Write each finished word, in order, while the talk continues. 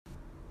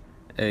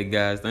Hey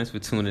guys, thanks for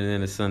tuning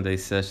in to Sunday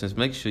Sessions.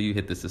 Make sure you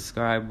hit the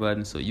subscribe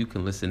button so you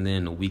can listen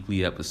in to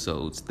weekly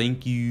episodes.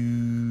 Thank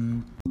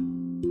you.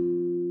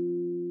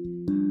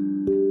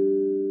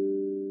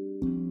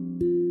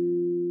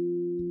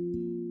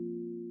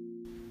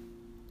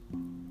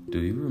 Do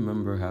you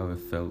remember how it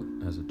felt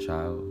as a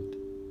child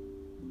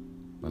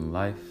when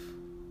life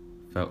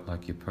felt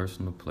like your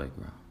personal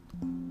playground?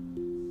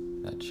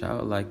 That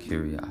childlike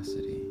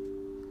curiosity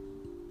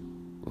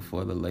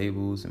before the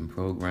labels and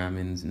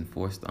programmings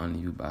enforced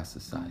on you by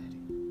society.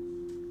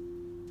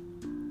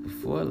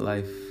 Before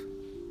life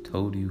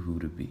told you who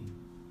to be.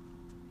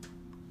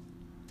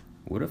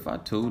 What if I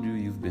told you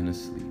you've been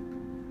asleep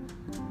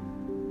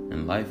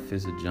and life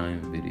is a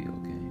giant video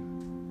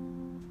game?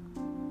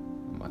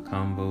 My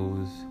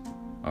combos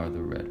are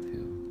the red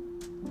pill.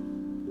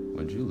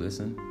 Would you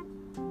listen?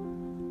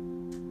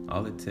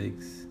 All it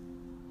takes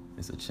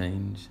is a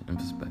change in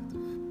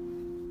perspective.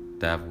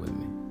 Dive with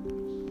me.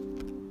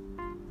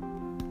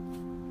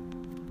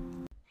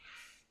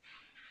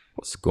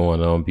 What's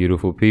going on,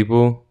 beautiful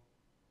people?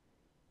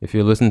 If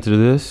you're listening to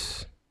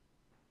this,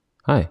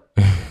 hi.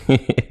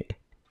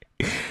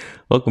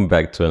 Welcome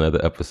back to another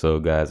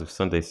episode, guys, of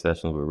Sunday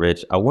Sessions with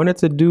Rich. I wanted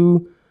to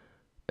do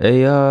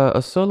a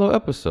solo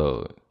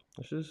episode.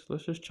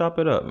 Let's just chop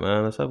it up,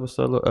 man. Let's have a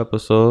solo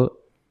episode.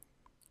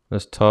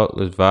 Let's talk.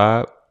 Let's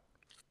vibe.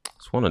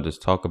 Just want to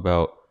just talk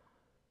about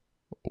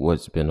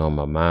what's been on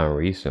my mind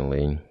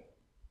recently, and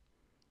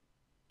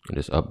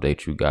just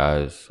update you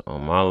guys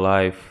on my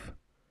life,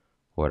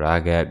 what I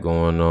got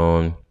going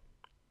on.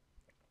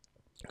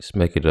 Let's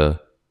make it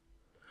a.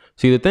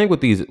 See, the thing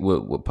with these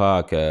with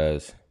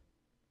podcasts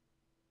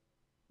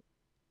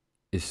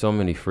is so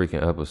many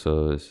freaking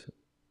episodes,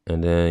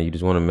 and then you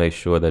just want to make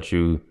sure that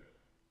you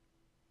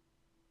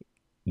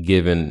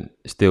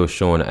still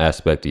showing an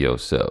aspect of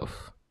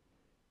yourself,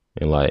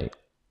 and like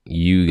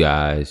you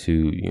guys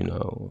who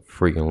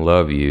freaking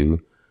love you,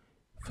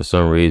 for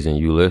some reason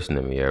you listen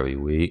to me every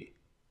week.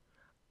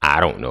 I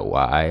don't know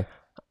why.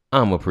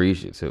 I'm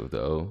appreciative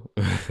though.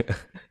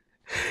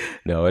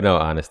 No, in all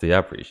honesty, I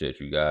appreciate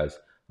you guys.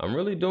 I'm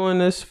really doing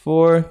this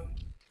for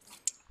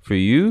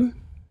you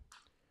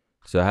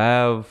to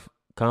have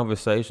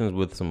conversations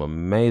with some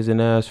amazing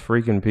ass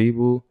freaking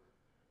people,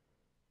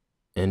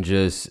 and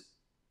just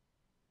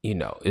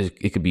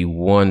it could be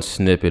one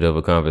snippet of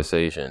a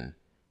conversation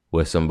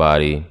with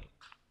somebody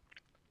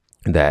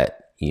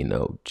that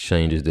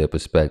changes their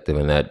perspective,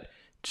 and that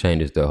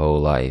changes their whole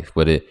life.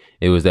 But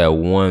it was that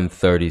 1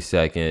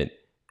 30-second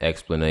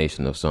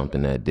explanation of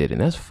something that did,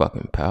 and that's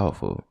fucking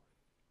powerful.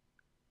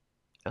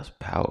 That's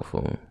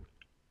powerful.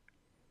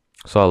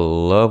 So I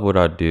love what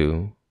I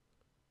do.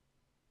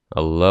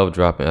 I love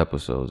dropping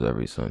episodes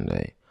every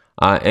Sunday.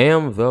 I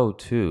am, though,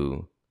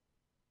 too,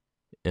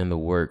 in the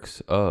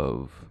works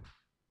of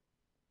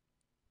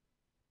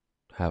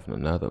having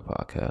another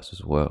podcast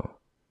as well.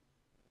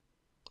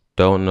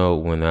 Don't know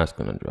when that's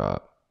going to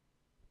drop,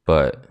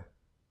 but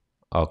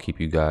I'll keep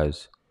you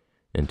guys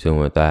in tune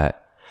with that.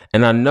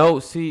 And I know,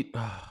 see,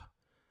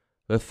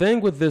 the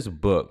thing with this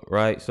book,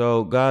 right?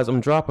 So, guys,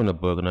 I'm dropping a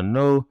book, and I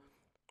know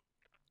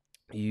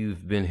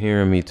you've been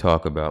hearing me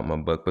talk about my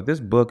book, but this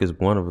book is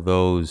one of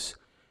those,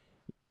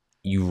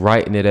 you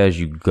writing it as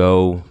you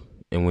go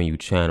and when you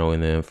channel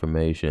in the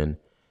information.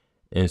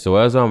 And so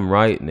as I'm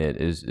writing it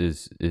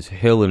is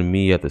healing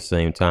me at the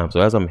same time.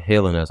 So as I'm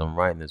healing, as I'm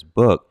writing this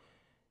book,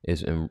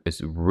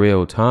 it's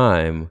real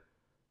time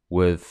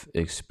with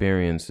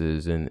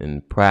experiences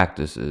and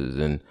practices,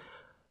 and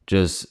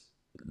just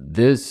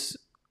this.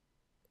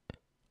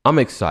 I'm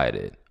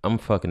excited. I'm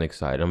fucking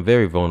excited. I'm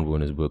very vulnerable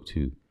in this book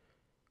too.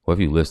 Well,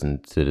 if you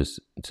listen to this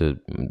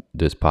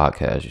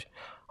podcast,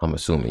 I'm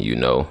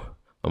assuming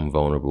I'm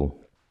vulnerable.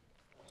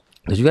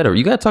 Cause you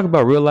gotta talk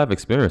about real life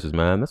experiences,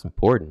 man. That's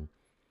important.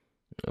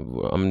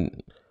 What am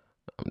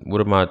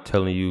I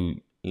telling you?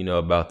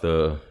 About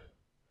the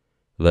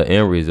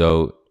end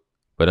result,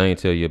 but I ain't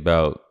tell you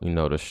about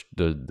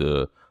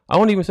the. I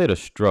won't even say the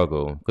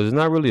struggle, because it's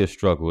not really a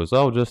struggle. It's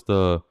all just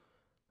a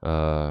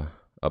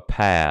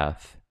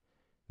path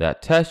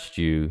that tests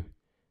you,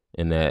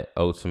 and that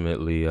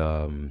ultimately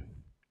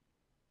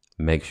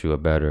makes you a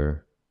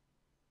better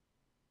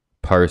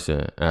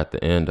person at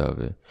the end of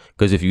it.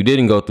 Because if you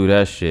didn't go through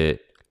that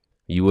shit,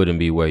 you wouldn't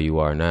be where you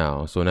are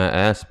now. So in that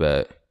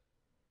aspect,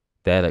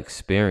 that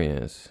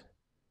experience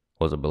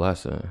was a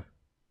blessing,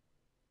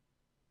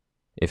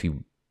 if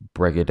you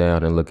break it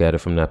down and look at it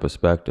from that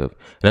perspective.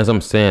 And as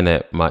I'm saying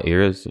that, my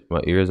ears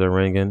are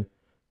ringing.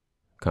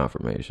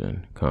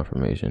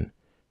 Confirmation.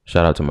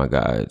 Shout out to my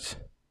guides,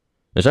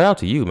 and shout out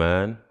to you,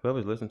 man.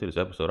 Whoever's listening to this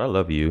episode, I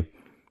love you.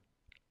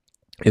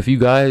 If you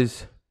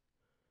guys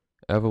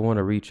ever want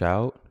to reach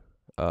out,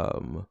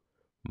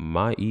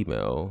 my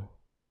email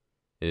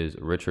is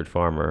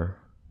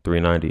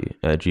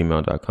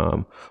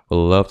richardfarmer390@gmail.com. Would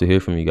love to hear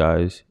from you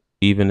guys,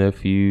 even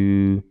if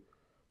you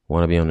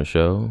want to be on the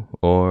show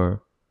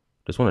or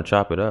just want to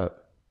chop it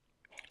up.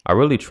 I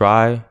really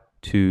try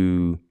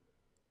to.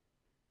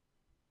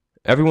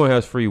 Everyone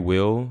has free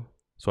will,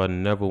 so I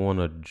never want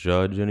to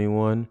judge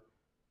anyone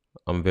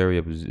I'm very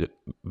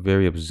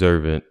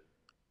observant,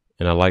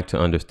 and I like to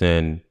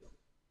understand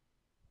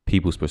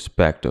people's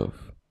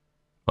perspective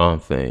on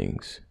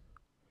things.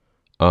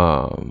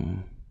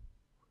 Um,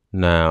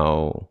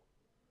 Now,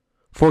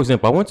 for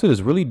example, I went to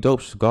this really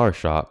dope cigar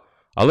shop.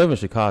 I live in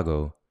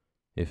Chicago.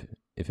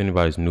 If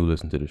anybody's new,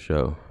 listen to the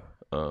show.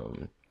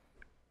 Um,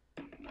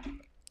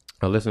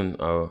 I listen.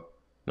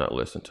 Not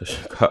listen to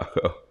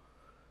Chicago.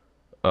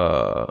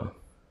 Uh,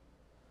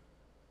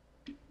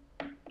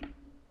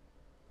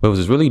 but it was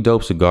this really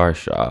dope cigar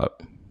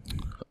shop.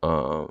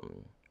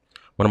 Um,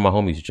 One of my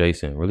homies,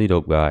 Jason, really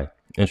dope guy,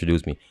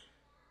 introduced me.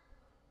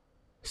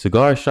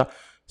 Cigar shop,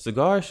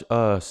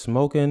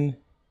 smoking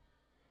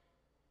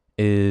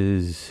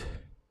is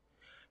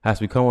has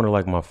become one of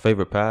like my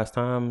favorite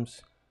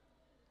pastimes.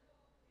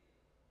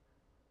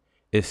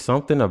 It's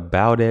something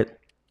about it.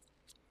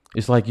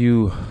 It's like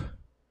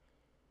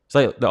it's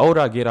like the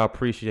older I get, I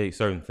appreciate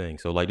certain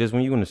things. So like this,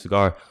 when you in a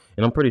cigar,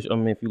 and I'm pretty sure, I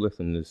mean, if you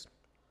listen to this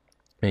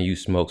and you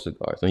smoke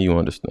cigars, then you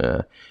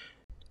understand.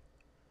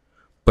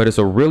 But it's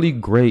a really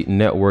great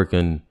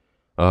networking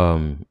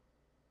um,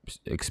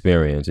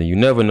 experience, and you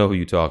never know who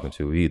you're talking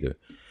to either.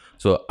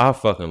 So I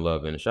fucking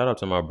love it. And shout out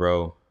to my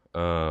bro.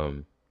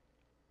 Shout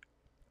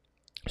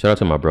out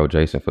to my bro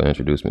Jason for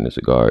introducing me to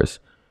cigars.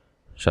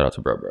 Shout out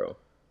to bro.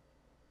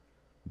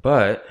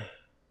 But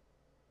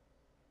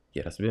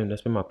yeah, that's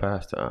been my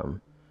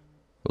pastime.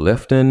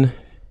 Lifting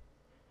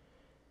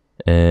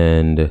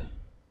and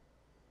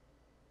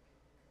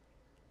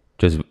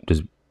just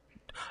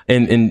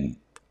and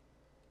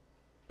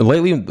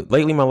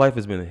lately my life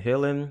has been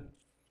healing.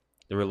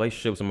 The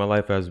relationships in my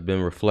life has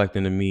been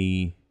reflecting to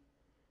me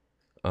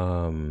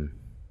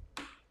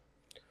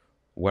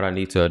what I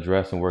need to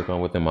address and work on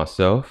within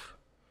myself.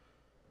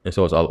 And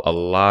so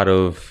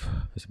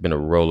it's been a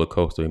roller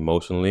coaster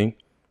emotionally.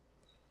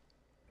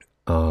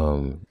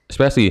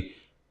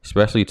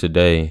 Especially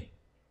today.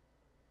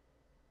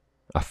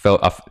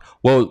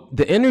 Well,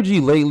 the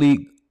energy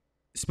lately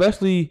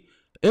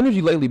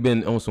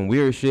been on some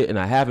weird shit, and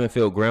I haven't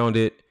felt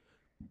grounded.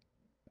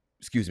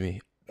 Excuse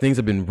me. Things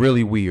have been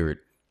really weird.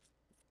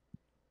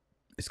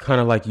 It's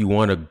kind of like you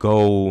want to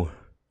go,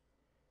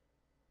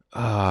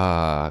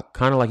 off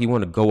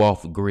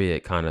the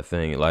grid, kind of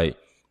thing. Like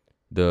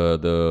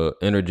the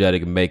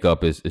energetic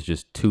makeup is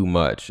just too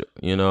much,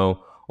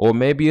 or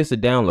maybe it's a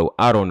download.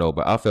 I don't know,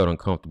 but I felt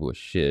uncomfortable as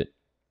shit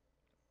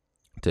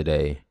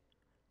today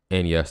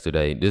and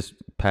yesterday. This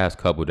past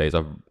couple of days,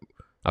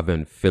 I've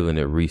been feeling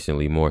it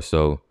recently more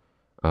so.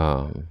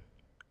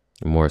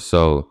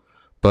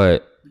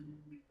 But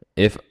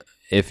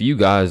if you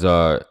guys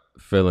are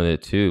feeling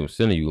it too, I'm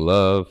sending you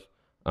love.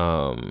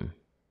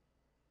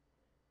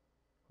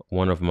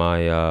 One of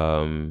my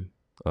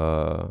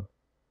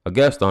a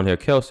guest on here,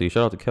 Kelsey.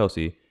 Shout out to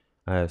Kelsey.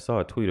 I saw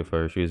a tweet of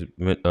her. She was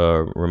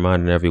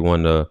reminding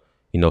everyone to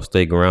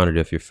stay grounded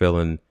if you're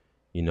feeling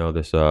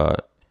this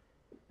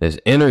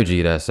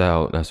energy that's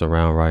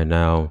around right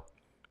now.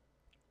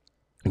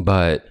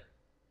 But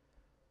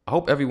I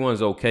hope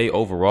everyone's okay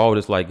overall.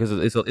 It's like, cause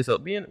it's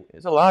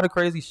a lot of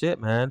crazy shit,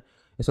 man.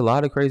 It's a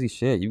lot of crazy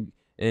shit.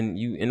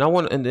 I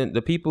want, and then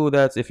the people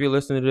if you're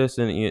listening to this,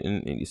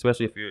 and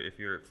especially if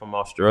you're from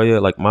Australia,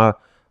 like my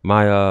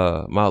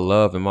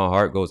love and my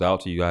heart goes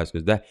out to you guys,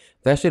 because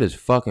that shit is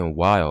fucking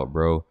wild,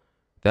 bro.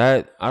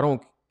 That, I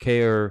don't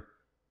care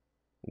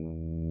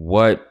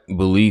what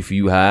belief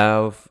you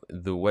have,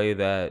 the way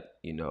that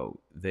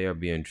they are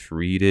being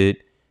treated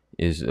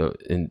is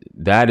and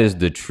that is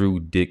the true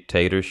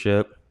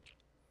dictatorship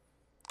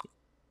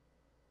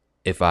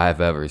if I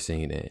have ever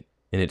seen it.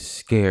 And it's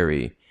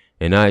scary.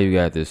 And now you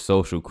got this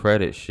social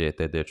credit shit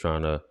that they're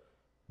trying to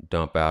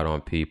dump out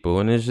on people.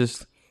 And it's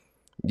just,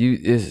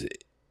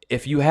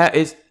 if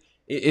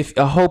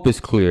I hope it's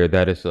clear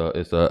that it's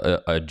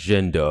a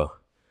agenda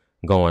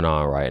going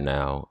on right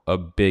now, a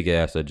big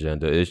ass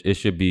agenda. It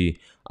should be,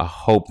 I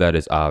hope that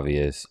it's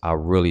obvious. I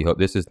really hope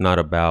this is not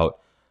about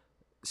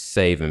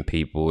saving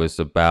people. It's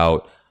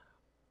about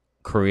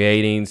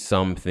creating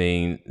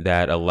something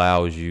that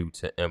allows you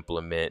to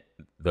implement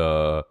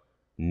the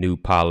new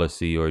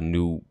policy or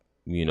new,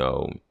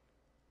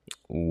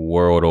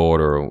 world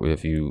order,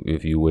 if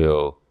you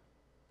will,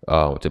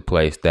 to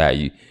place that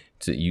you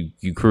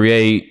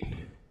create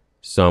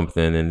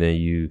something, and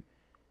then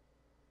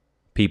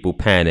people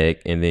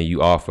panic, and then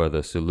you offer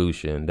the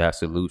solution. That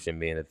solution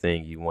being the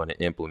thing you want to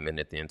implement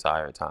it the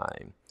entire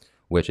time,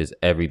 which is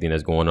everything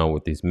that's going on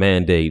with these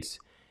mandates.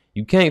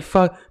 You can't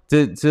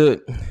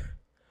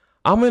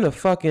I'm in a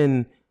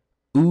fucking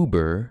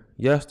Uber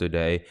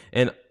yesterday,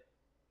 and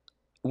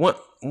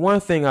one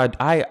thing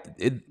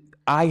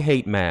I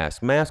hate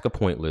masks. Masks are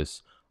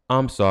pointless.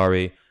 I'm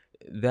sorry,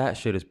 that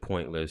shit is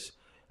pointless.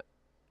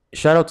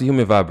 Shout out to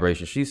Human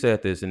Vibration. She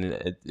said this,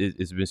 and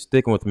it's been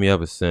sticking with me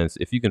ever since.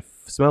 If you can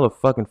smell a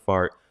fucking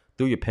fart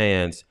through your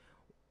pants,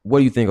 what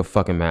do you think a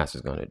fucking mask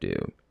is gonna do?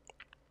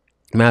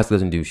 Mask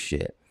doesn't do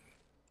shit,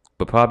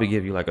 but probably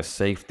give you like a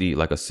safety,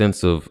 like a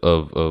sense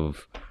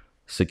of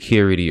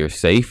security or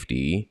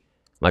safety,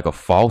 like a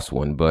false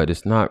one. But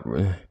it's not.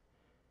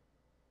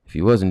 if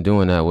you wasn't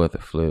doing that with the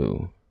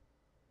flu,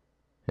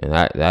 and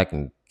that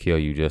can kill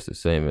you just the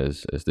same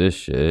as this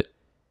shit,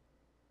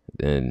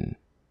 then.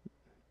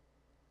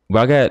 But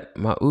I got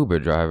my Uber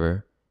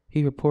driver.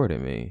 He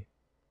reported me.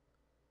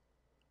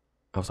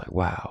 I was like,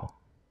 wow,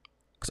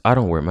 because I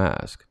don't wear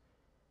mask.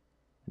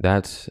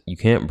 You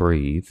can't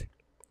breathe.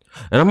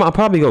 And I'll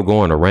probably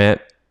go on a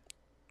rant.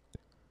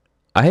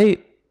 I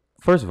hate,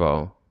 first of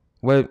all,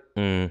 no,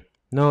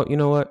 you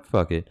know what?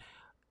 Fuck it.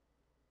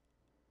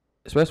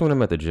 Especially when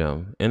I'm at the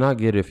gym. And I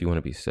get it if you want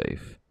to be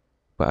safe.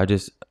 But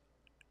it's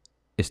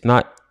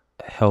not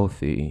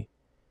healthy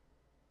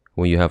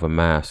when you have a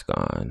mask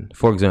on.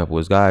 For example,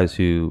 there's guys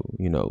who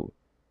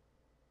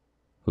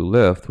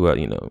lift,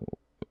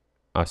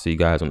 I see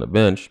guys on the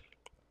bench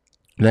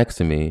next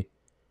to me,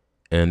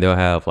 and they'll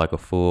have like a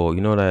full,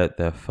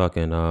 that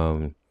fucking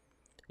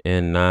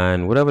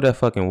N9, whatever that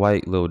fucking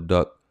white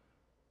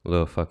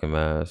little fucking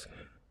mask.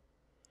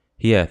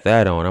 He had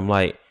that on. I'm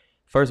like,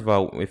 first of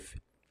all,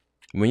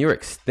 when you're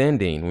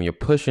extending, when you're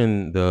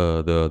pushing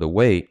the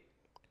weight,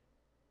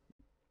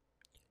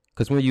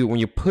 because when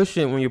you're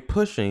pushing,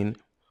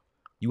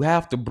 you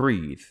have to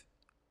breathe,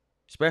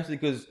 especially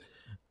if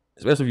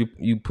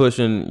you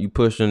pushing,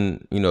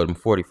 them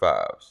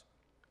 45s.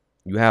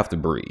 You have to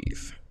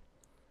breathe.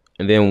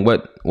 And then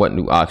what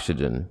new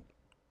oxygen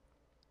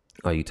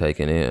are you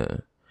taking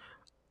in?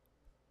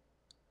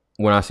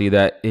 When I see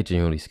that, it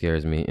genuinely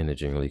scares me and it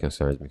genuinely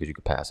concerns me because you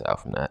could pass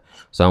out from that.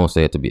 So I don't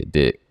say it to be a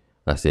dick.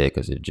 I say it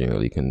because it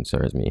genuinely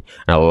concerns me.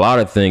 And a lot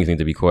of things need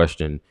to be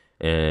questioned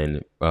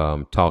and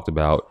talked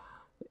about.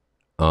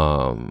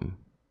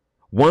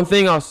 One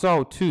thing I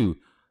saw too.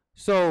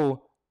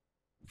 So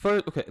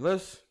first, okay,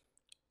 let's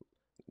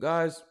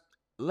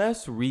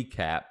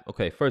recap.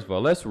 Okay, first of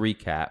all, let's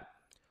recap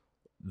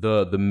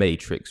the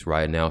Matrix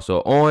right now.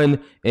 So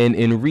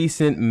in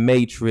recent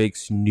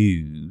Matrix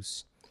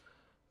news,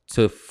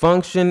 to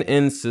function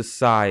in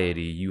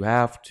society, you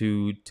have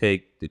to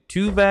take the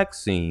 2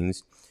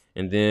 vaccines,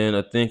 and then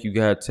I think you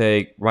gotta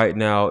take, right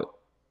now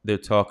they're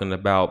talking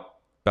about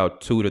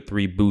 2 to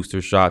 3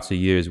 booster shots a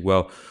year as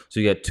well. So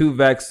you got 2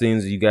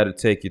 vaccines, you got to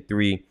take your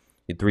three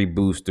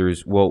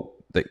boosters. Well,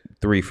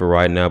 3 for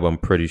right now, but I'm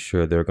pretty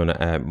sure they're gonna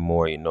add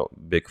more.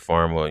 Big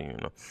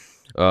pharma.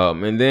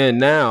 And then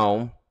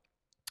now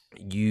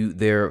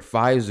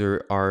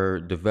Pfizer are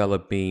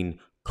developing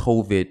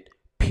COVID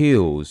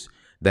pills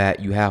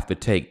that you have to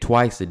take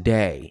twice a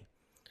day.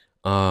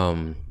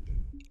 I'm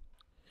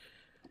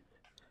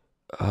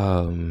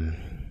gonna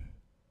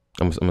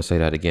say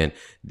that again.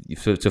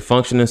 So to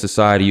function in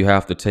society, you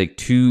have to take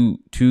two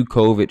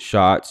COVID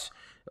shots,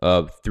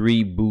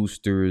 3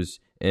 boosters,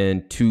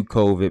 and 2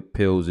 COVID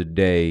pills a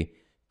day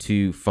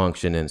to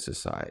function in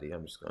society.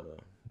 I'm just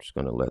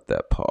gonna let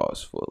that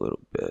pause for a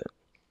little bit.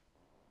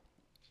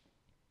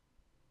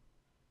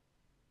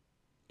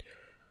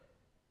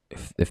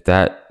 If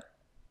that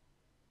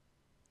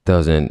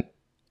doesn't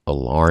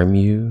alarm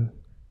you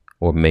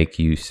or make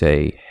you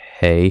say,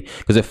 hey,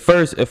 because at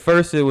first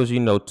it was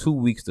 2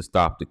 weeks to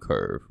stop the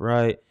curve,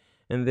 right?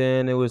 And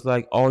then it was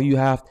like,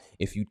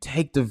 if you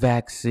take the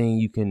vaccine,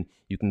 you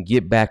can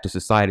get back to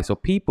society. So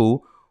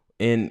people,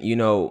 and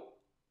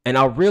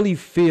I really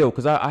feel,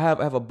 because I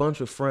have a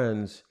bunch of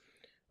friends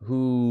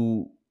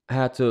who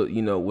had to,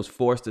 was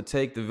forced to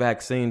take the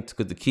vaccine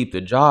to keep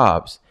their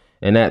jobs,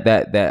 and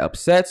that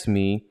upsets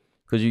me.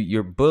 Because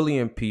you're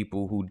bullying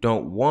people who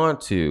don't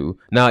want to.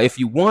 Now, if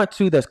you want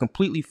to, that's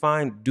completely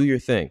fine. Do your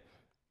thing.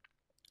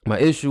 My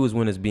issue is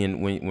when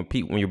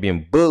you're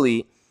being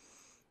bullied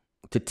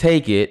to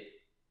take it.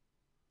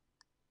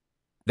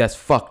 That's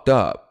fucked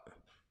up.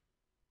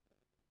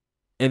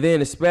 And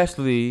then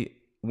especially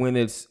when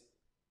it's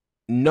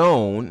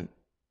known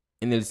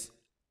and it's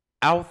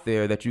out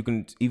there that you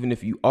can, even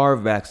if you are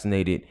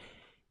vaccinated,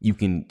 you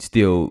can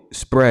still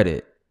spread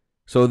it.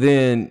 So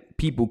then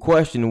people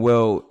question,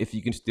 well, if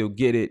you can still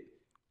get it,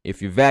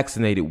 if you're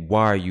vaccinated,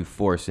 why are you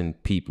forcing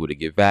people to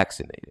get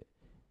vaccinated?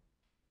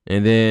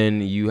 And then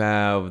you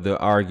have the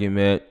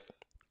argument,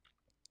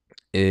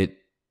 it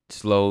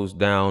slows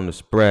down the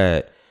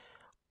spread,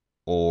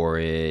 or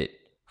it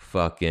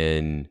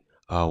fucking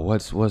what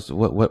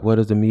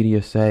does the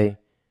media say?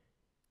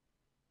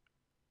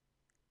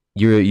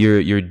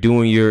 You're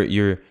doing your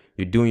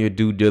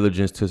due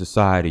diligence to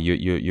society.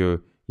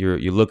 You're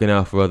looking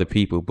out for other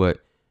people, but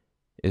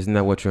isn't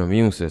that what your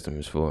immune system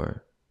is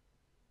for?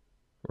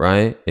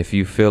 Right? If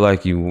you feel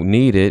like you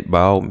need it, by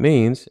all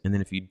means. And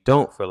then if you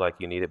don't feel like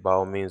you need it, by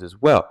all means as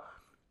well.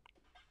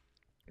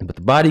 But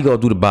the body go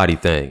do the body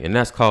thing. And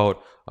that's called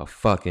a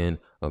fucking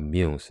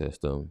immune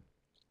system.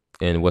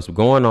 And what's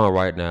going on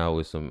right now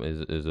is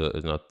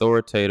an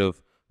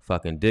authoritative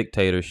fucking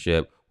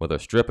dictatorship where they're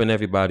stripping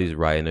everybody's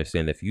right. And they're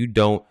saying if you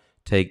don't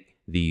take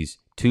these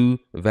 2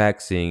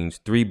 vaccines,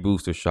 3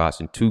 booster shots,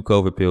 and 2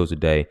 COVID pills a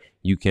day,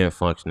 you can't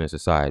function in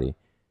society.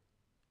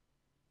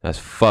 That's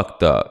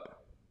fucked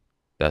up.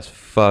 That's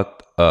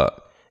fucked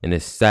up. And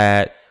it's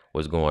sad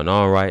what's going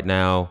on right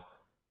now.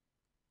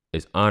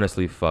 It's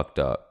honestly fucked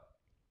up.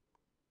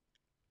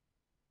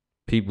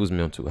 People's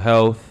mental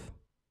health,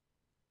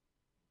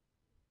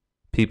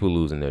 people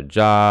losing their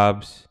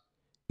jobs,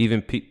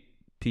 even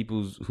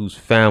people whose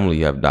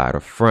family have died or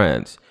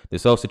friends.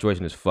 This whole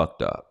situation is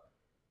fucked up.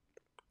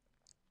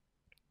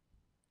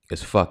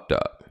 It's fucked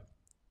up.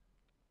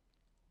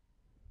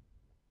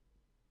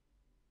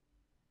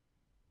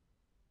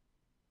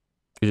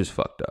 It's just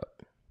fucked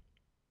up.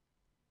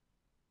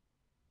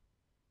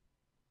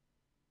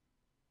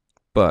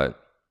 But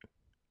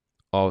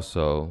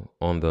also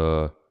on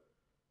the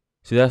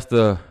that's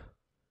the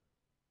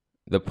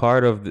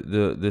part of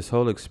this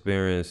whole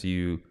experience,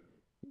 you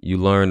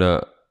learn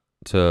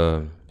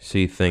to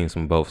see things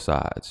from both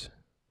sides.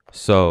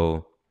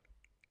 So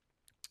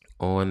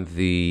on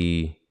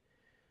the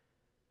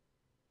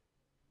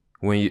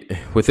when you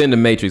within the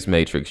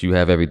matrix, you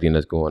have everything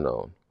that's going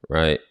on,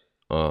 right?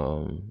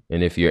 And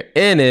if you're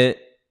in it,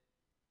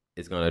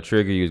 it's gonna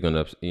trigger you. It's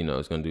gonna,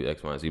 it's gonna do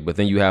X, Y, and Z. But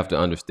then you have to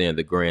understand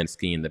the grand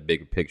scheme, the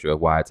bigger picture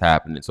of why it's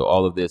happening. So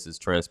all of this is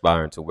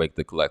transpiring to wake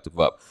the collective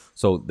up.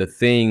 So the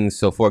things.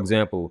 So for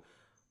example,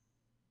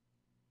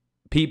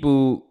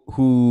 people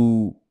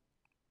who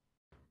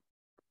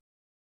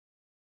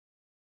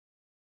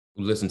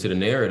listen to the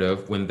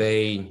narrative, when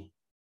they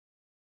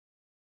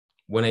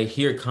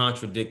hear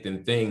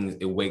contradicting things,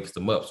 it wakes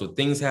them up. So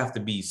things have to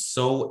be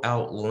so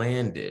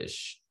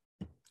outlandish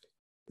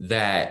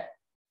that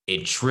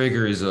it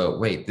triggers a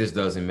wait, this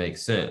doesn't make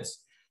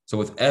sense. So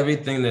with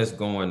everything that's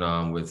going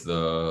on with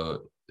we're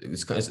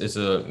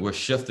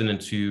shifting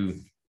into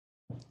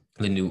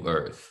the new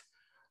earth,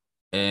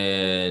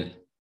 and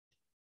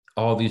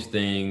all these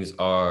things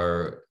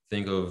are,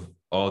 think of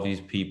all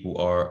these people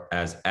are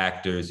as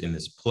actors in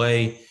this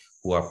play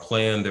who are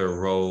playing their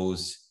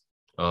roles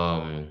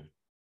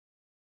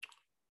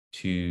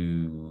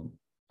to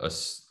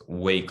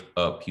wake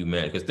up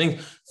humanity.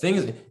 Because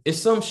things it's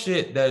some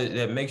shit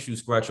that makes you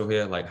scratch your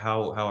head, like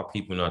how are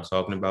people not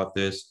talking about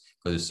this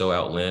because it's so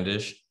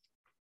outlandish.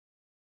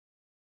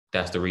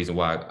 That's the reason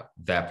why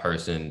that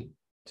person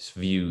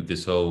viewed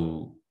this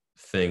whole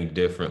thing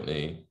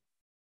differently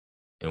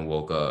and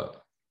woke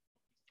up.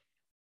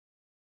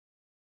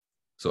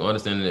 So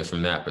understanding it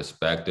from that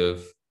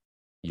perspective,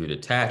 you're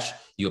detached,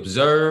 you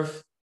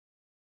observe,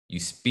 you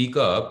speak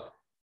up.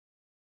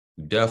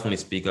 You definitely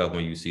speak up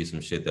when you see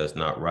some shit that's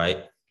not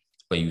right,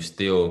 but you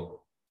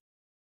still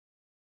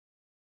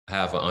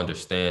have an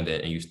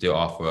understanding and you still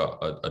offer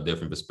a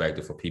different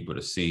perspective for people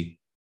to see,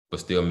 but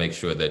still make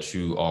sure that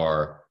you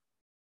are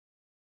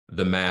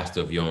the master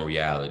of your own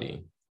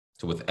reality.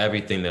 So with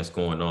everything that's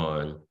going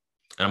on,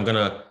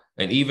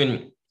 and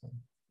even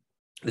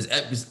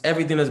it's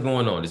everything that's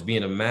going on, is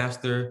being a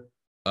master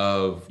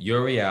of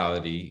your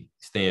reality,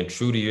 staying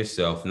true to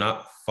yourself,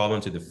 not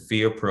falling to the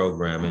fear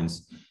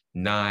programmings,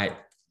 not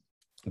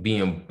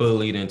being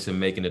bullied into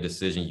making a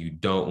decision you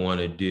don't want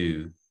to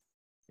do,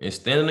 and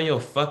standing on your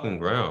fucking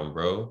ground,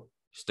 bro.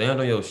 Stand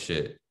on your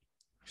shit.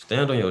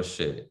 Stand on your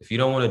shit. If you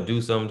don't want to do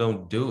something,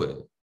 don't do it.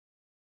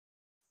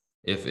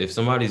 If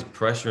somebody's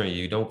pressuring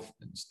you, don't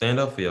stand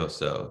up for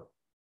yourself.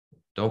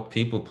 Don't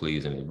people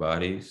please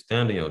anybody.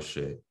 Stand on your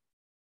shit.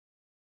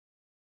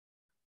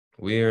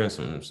 We're in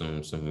some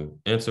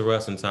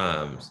interesting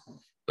times,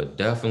 but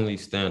definitely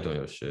stand on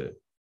your shit.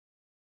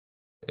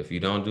 If you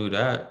don't do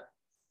that,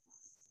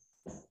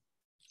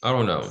 I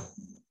don't know.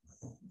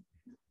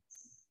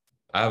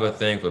 I have a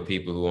thing for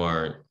people who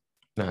aren't,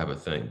 not have a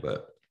thing,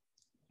 but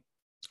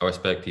I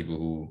respect people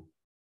who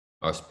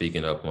are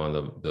speaking up on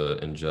the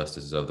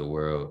injustices of the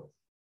world,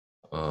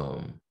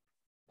 and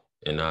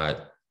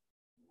not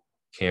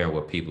caring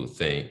what people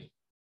think,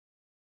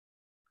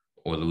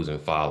 or losing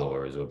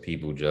followers or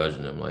people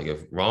judging them. Like,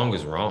 if wrong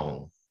is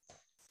wrong,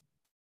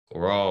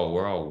 we're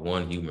all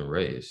one human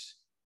race.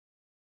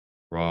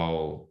 We're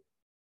all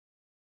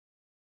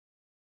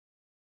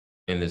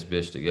in this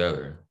bitch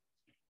together.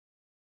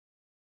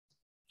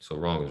 So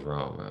wrong is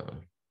wrong,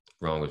 man.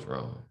 Wrong is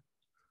wrong,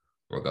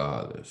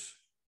 regardless.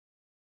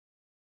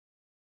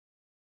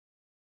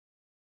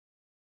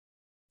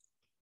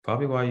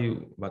 Probably by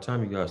the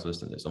time you guys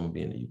listen to this, I'm gonna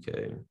be in the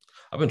UK.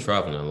 I've been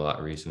traveling a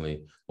lot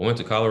recently. I went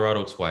to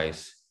Colorado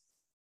twice.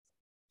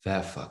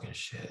 That fucking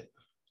shit.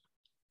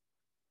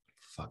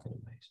 Fucking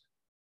amazing.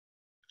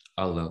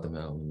 I love the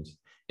mountains.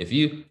 If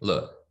you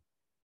look,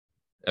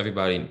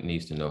 everybody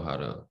needs to know how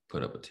to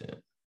put up a tent.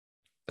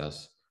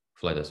 That's I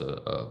feel like that's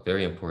a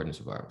very important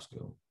survival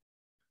skill.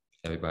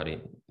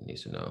 Everybody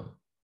needs to know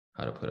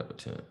how to put up a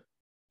tent,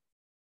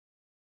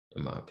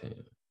 in my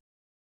opinion.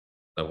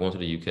 I'm going to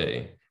the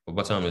UK, but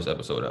by the time this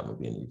episode out, I'm gonna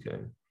be in the UK.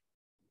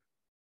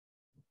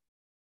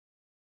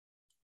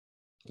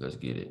 Let's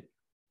get it.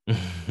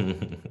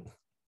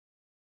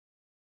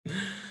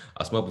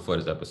 I smoked before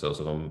this episode,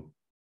 so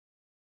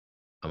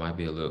I might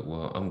be a little,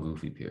 well, I'm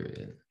goofy,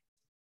 period.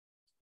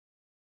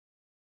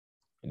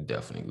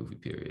 Definitely goofy,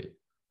 period.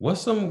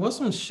 What's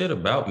some shit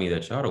about me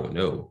that y'all don't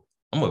know?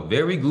 I'm a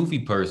very goofy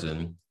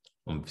person.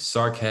 I'm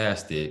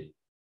sarcastic.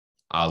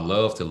 I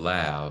love to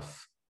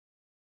laugh.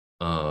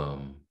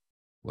 Um,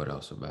 what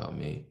else about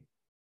me?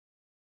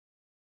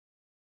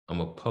 I'm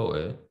a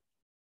poet.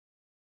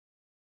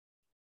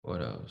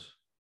 What else?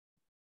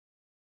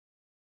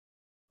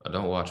 I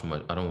don't watch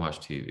much. I don't watch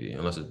TV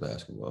unless it's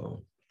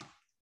basketball.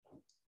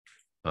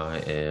 I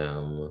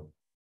am.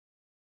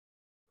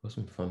 What's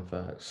some fun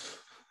facts?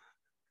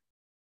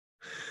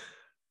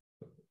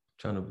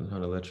 Trying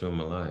to let you in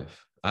my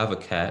life. I have a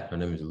cat. Her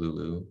name is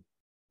Lulu.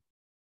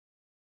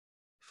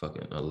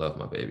 Fucking, I love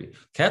my baby.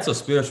 Cats are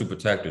spiritual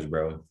protectors,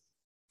 bro.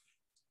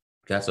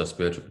 Cats are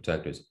spiritual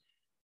protectors.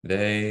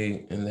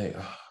 They're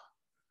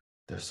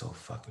so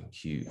fucking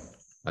cute.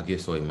 I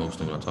get so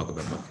emotional when I talk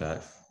about my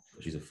cat.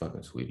 She's a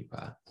fucking sweetie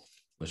pie,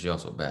 but she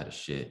also bad as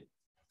shit.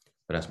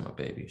 But that's my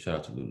baby. Shout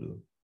out to Lulu.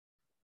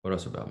 What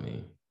else about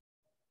me?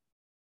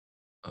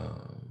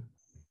 Um,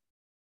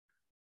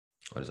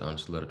 I just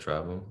honestly let it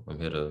travel. I'm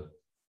here to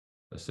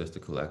assist the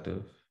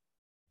collective.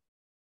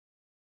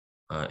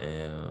 I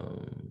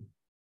am.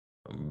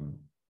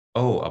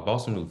 Oh, I bought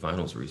some new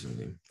vinyls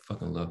recently.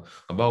 Fucking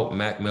love. I bought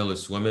Mac Miller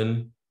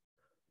Swimming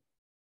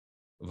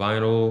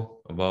vinyl.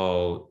 I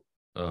bought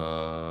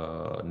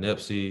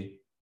Nipsey,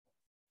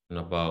 and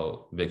I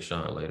bought Big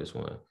Sean latest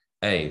one.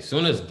 Hey,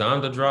 soon as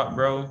Donda drop,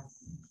 bro,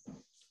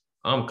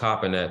 I'm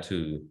copping that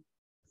too.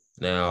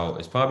 Now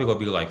it's probably gonna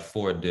be like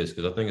 4 discs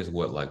because I think it's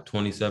what like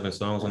 27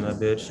 songs on that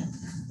bitch.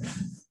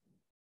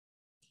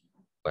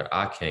 But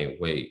I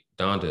can't wait.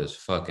 Donda is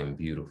fucking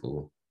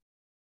beautiful.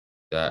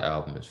 That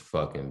album is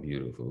fucking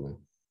beautiful.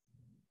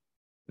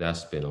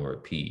 That's been on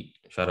repeat.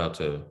 Shout out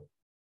to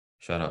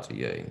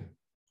Ye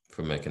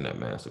for making that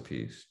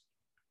masterpiece.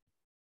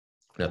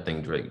 That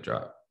thing Drake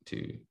dropped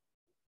too.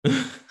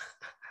 That's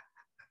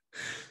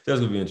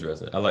gonna be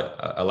interesting. I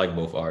like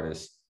both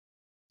artists.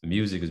 The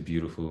music is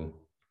beautiful.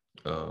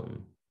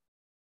 Um,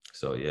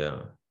 so yeah.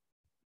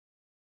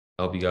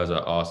 I hope you guys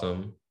are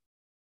awesome.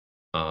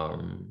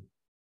 Um,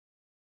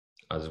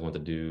 I just want to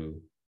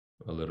do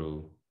a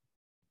little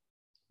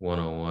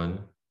one-on-one,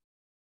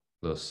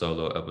 little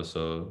solo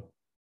episode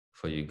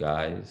for you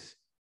guys.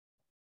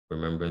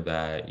 Remember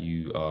that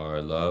you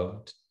are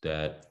loved,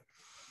 that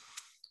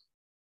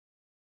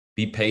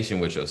be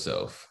patient with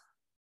yourself.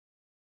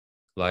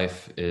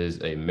 Life is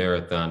a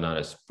marathon, not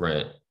a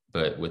sprint,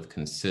 but with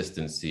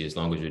consistency, as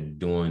long as you're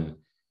doing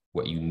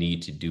what you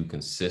need to do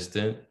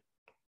consistent,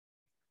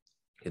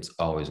 it's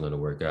always going to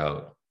work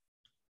out.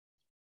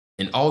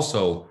 And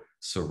also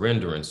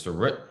surrendering.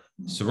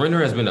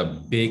 Surrender has been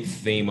a big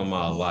theme of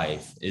my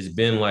life. It's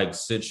been like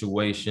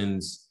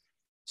situations.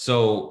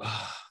 So,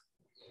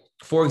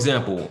 for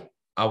example,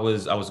 I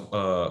was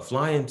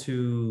flying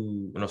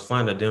to when I was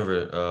flying to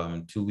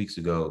Denver 2 weeks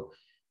ago.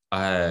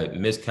 I had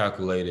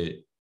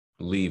miscalculated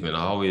leaving.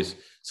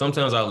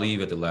 Sometimes I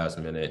leave at the last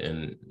minute,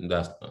 and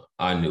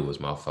I knew it was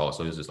my fault.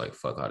 So it was just like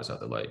fuck, I just have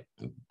to like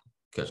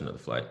catch another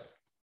flight.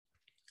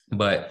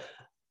 But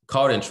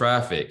caught in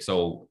traffic,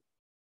 so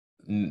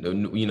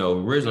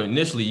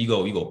initially you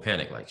go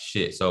panic like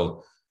shit.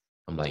 So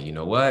I'm like, you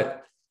know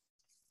what?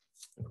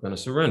 I'm gonna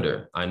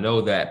surrender. I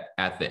know that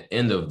at the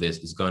end of this,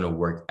 it's gonna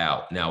work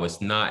out. Now it's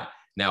not.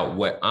 Now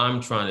what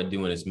I'm trying to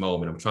do in this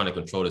moment, I'm trying to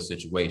control the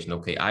situation.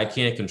 Okay, I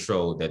can't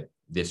control that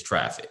this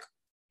traffic.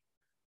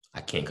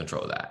 I can't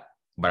control that,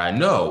 but I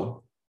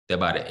know that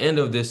by the end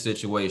of this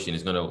situation,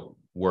 it's gonna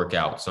work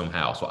out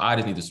somehow. So I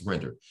just need to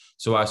surrender.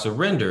 So I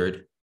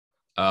surrendered.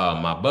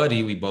 My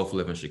buddy, we both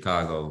live in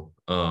Chicago.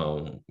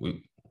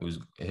 We was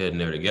heading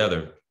there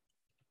together.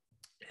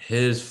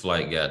 His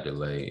flight got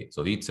delayed,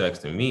 so he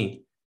texted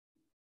me,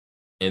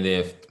 and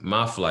then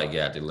my flight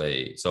got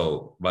delayed.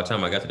 So by the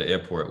time I got to the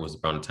airport, it was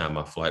around the time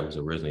my flight was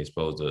originally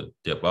supposed to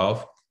dip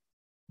off,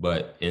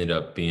 but ended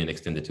up being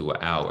extended to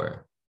an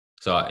hour.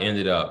 So I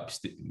ended up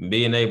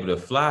being able to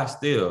fly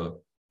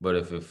still, but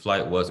if the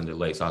flight wasn't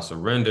delayed, so I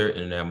surrendered.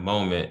 And in that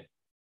moment,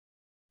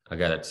 I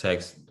got a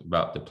text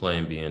about the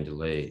plane being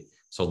delayed.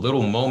 So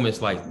little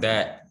moments like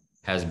that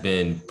has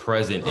been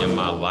present in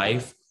my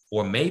life,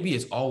 or maybe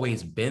it's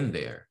always been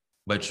there,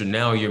 but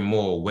you're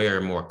more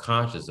aware, more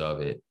conscious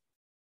of it,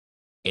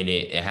 and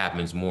it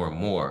happens more and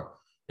more.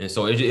 And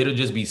so it'll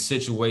just be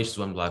situations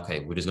where I'm like, okay,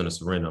 we're just gonna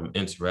surrender. I'm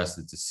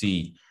interested to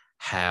see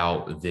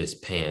how this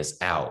pans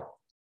out,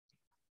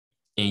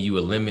 and you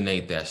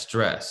eliminate that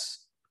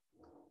stress.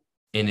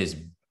 And it's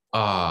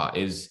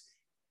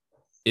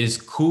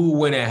cool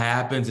when it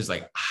happens. It's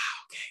like,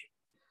 okay,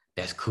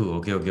 that's cool.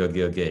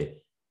 Okay.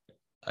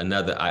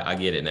 I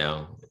get it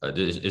now.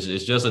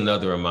 It's just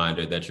another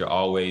reminder that you're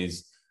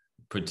always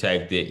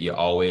protected. You're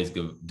always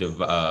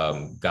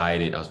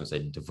guided. I was gonna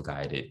say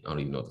guided. I don't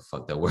even know what the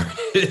fuck that word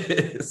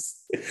is.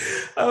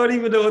 I don't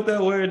even know what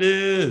that word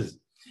is.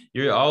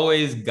 You're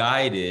always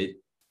guided,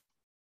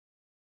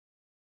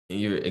 and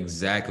you're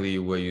exactly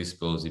where you're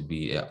supposed to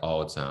be at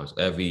all times.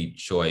 Every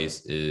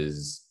choice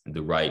is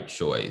the right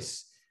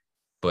choice,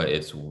 but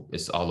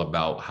it's all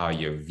about how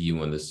you're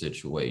viewing the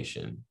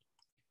situation.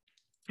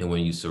 And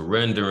when you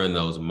surrender in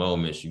those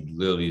moments, you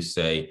literally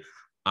say,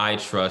 I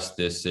trust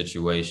this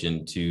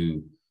situation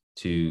to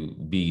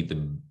be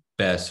the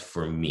best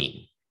for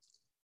me,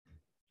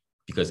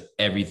 because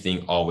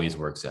everything always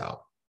works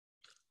out.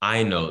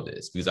 I know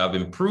this because I've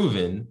been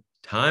proven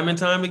time and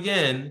time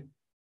again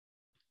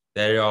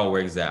that it all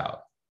works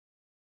out.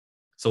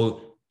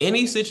 So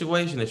any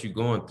situation that you're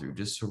going through,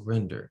 just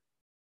surrender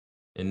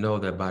and know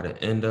that by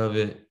the end of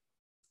it,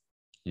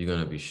 you're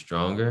gonna be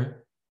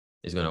stronger.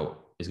 It's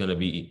gonna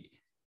be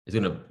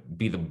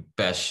the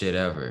best shit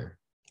ever,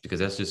 because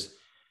that's just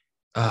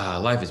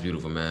life is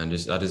beautiful, man.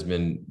 I just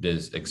been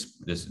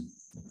just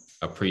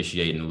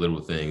appreciating little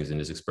things and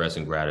just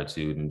expressing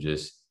gratitude and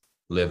just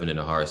living in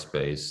a heart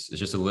space. It's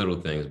just the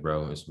little things,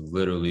 bro. It's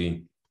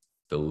literally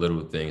the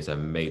little things that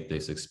make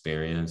this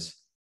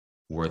experience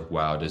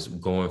worthwhile.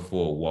 Just going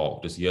for a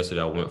walk. Just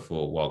yesterday, I went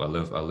for a walk. I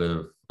live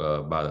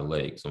by the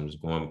lake, so I'm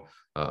just going.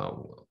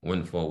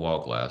 Went for a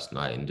walk last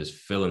night and just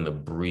feeling the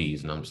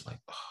breeze, and I'm just like,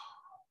 oh,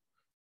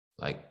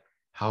 like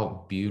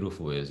how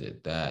beautiful is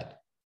it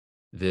that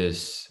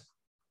this,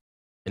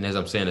 and as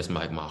I'm saying, it's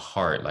like my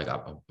heart, like I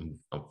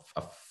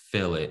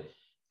feel it.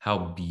 How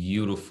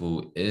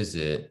beautiful is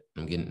it?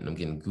 I'm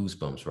getting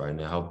goosebumps right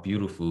now. How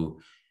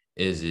beautiful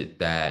is it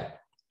that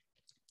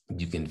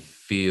you can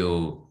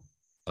feel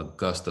a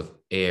gust of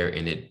air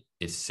and it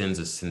sends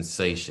a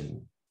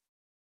sensation.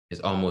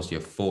 It's almost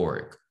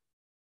euphoric.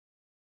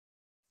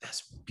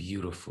 That's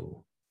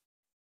beautiful.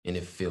 And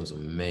it feels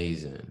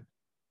amazing.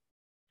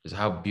 Just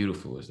how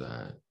beautiful is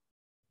that?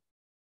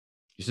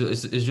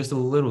 It's just the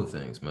little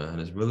things, man.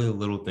 It's really the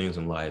little things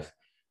in life.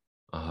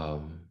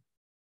 And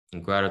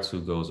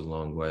gratitude goes a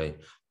long way.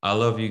 I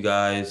love you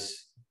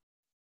guys.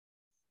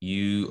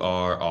 You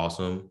are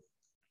awesome.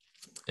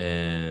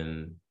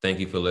 And thank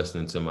you for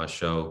listening to my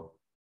show.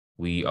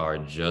 We are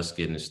just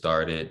getting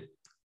started.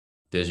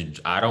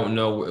 I don't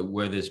know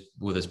where this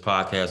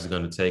podcast is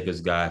going to take us,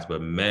 guys,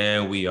 but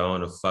man, we are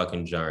on a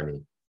fucking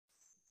journey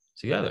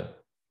together.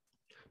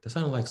 That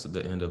sounded like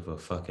the end of a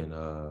fucking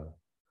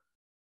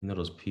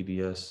those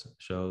PBS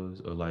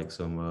shows, or like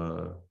some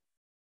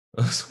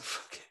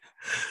fucking,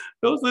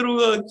 those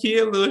little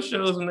kid little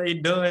shows when they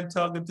done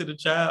talking to the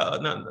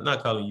child.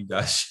 Not calling you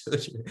guys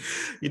children.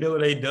 You know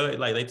what they done?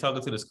 Like they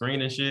talking to the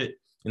screen and shit,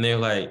 and they're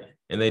like,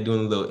 and they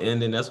doing a little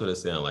ending. That's what it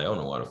sounded like. I don't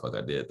know why the fuck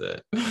I did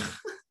that.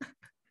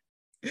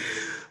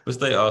 But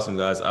stay awesome,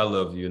 guys. I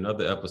love you.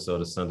 Another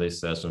episode of Sunday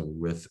Session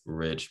with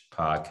Rich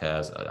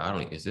podcast. I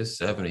don't. Is this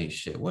 70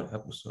 shit? What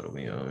episode are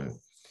we on?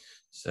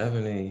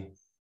 74?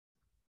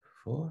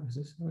 Is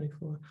this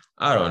 74?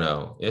 I don't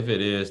know. If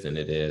it is, then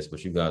it is.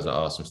 But you guys are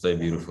awesome. Stay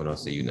beautiful, and I'll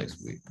see you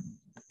next week.